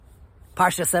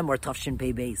Parsha Emor Tafshin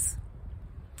Pei Beis.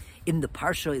 In the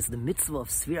Parsha is the mitzvah of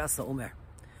Sefiras Haomer.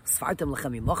 Svartem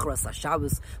lechem yimochras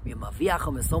haShabbos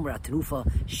v'yamaviachom esomer atrufa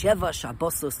sheva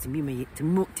shabbosos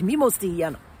timimos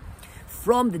tihiyana.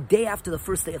 From the day after the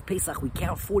first day of Pesach, we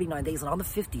count 49 days, and on the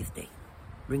 50th day,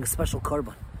 bring a special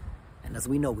korban. And as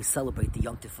we know, we celebrate the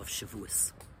Yom Tov of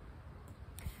Shavuos.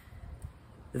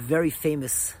 The very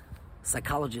famous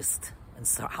psychologist and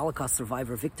Holocaust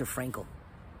survivor Viktor Frankl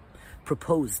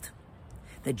proposed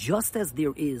that just as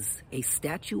there is a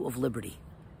Statue of Liberty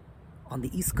on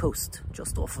the East Coast,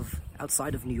 just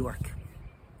outside of New York,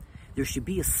 there should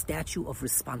be a Statue of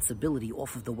Responsibility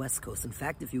off of the West Coast. In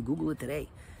fact, if you Google it today,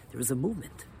 there is a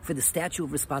movement for the Statue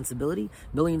of Responsibility.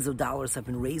 Millions of dollars have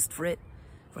been raised for it,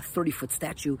 for a 30-foot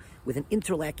statue with an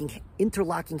interlocking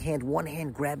hand, one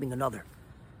hand grabbing another.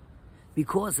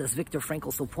 Because, as Viktor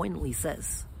Frankl so poignantly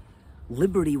says,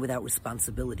 liberty without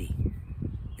responsibility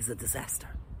is a disaster.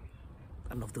 I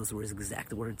don't know if those were his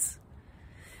exact words.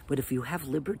 But if you have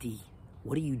liberty,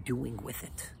 what are you doing with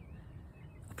it?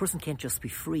 A person can't just be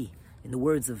free. In the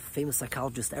words of famous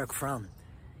psychologist Erich Fromm,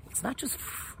 it's not just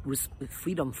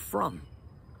freedom from,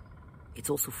 it's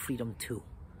also freedom to.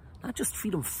 Not just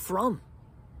freedom from,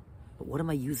 but what am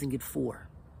I using it for?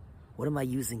 What am I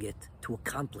using it to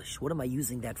accomplish? What am I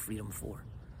using that freedom for?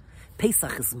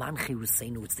 Pesach is Man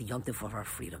Chirusenu, it's the Yom Tov of our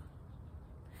freedom.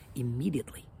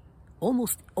 Immediately,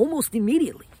 almost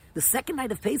immediately, the second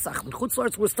night of Pesach, in Chutz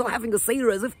La'aretz, we're still having a Seder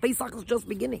as if Pesach is just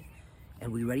beginning.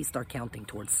 And we already start counting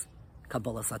towards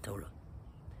Kabbalah Satorah.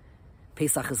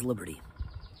 Pesach is liberty.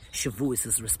 Shavuos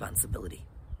is responsibility.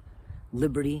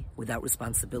 Liberty without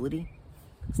responsibility,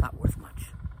 it's not worth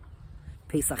much.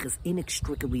 Pesach is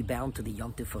inextricably bound to the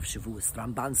Yom Tov of Shavuos.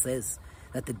 Ramban says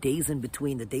that the days in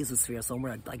between, the days of Sefiras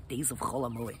Haomer, are like days of Chol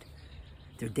HaMoed.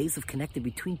 They're days of connected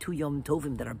between two Yom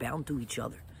Tovim that are bound to each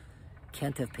other.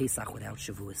 Can't have Pesach without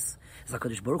Shavuos. As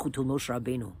HaKadosh Baruch Hu told Moshe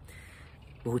Rabbeinu,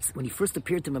 when he first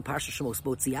appeared to him in Parsha Shemos,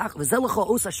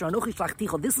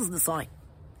 this is the sign.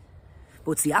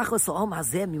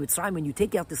 When you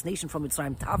take out this nation from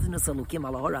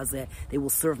Mitzrayim, they will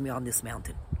serve me on this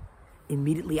mountain.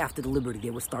 Immediately after the liberty, they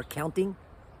will start counting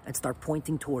and start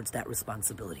pointing towards that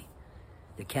responsibility.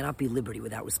 There cannot be liberty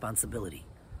without responsibility.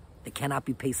 There cannot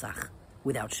be Pesach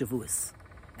without Shavuos.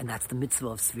 And that's the mitzvah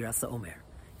of Sefiras Haomer.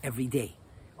 Every day,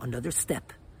 another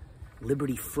step.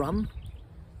 Liberty from,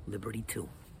 liberty to.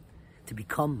 To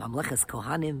become Mamleches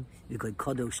Kohanim, V'Goy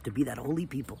Kadosh, to be that holy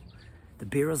people, the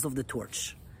bearers of the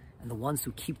torch, and the ones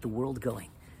who keep the world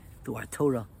going through our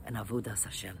Torah and Avodas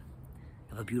Hashem.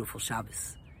 Have a beautiful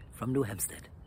Shabbos from New Hempstead.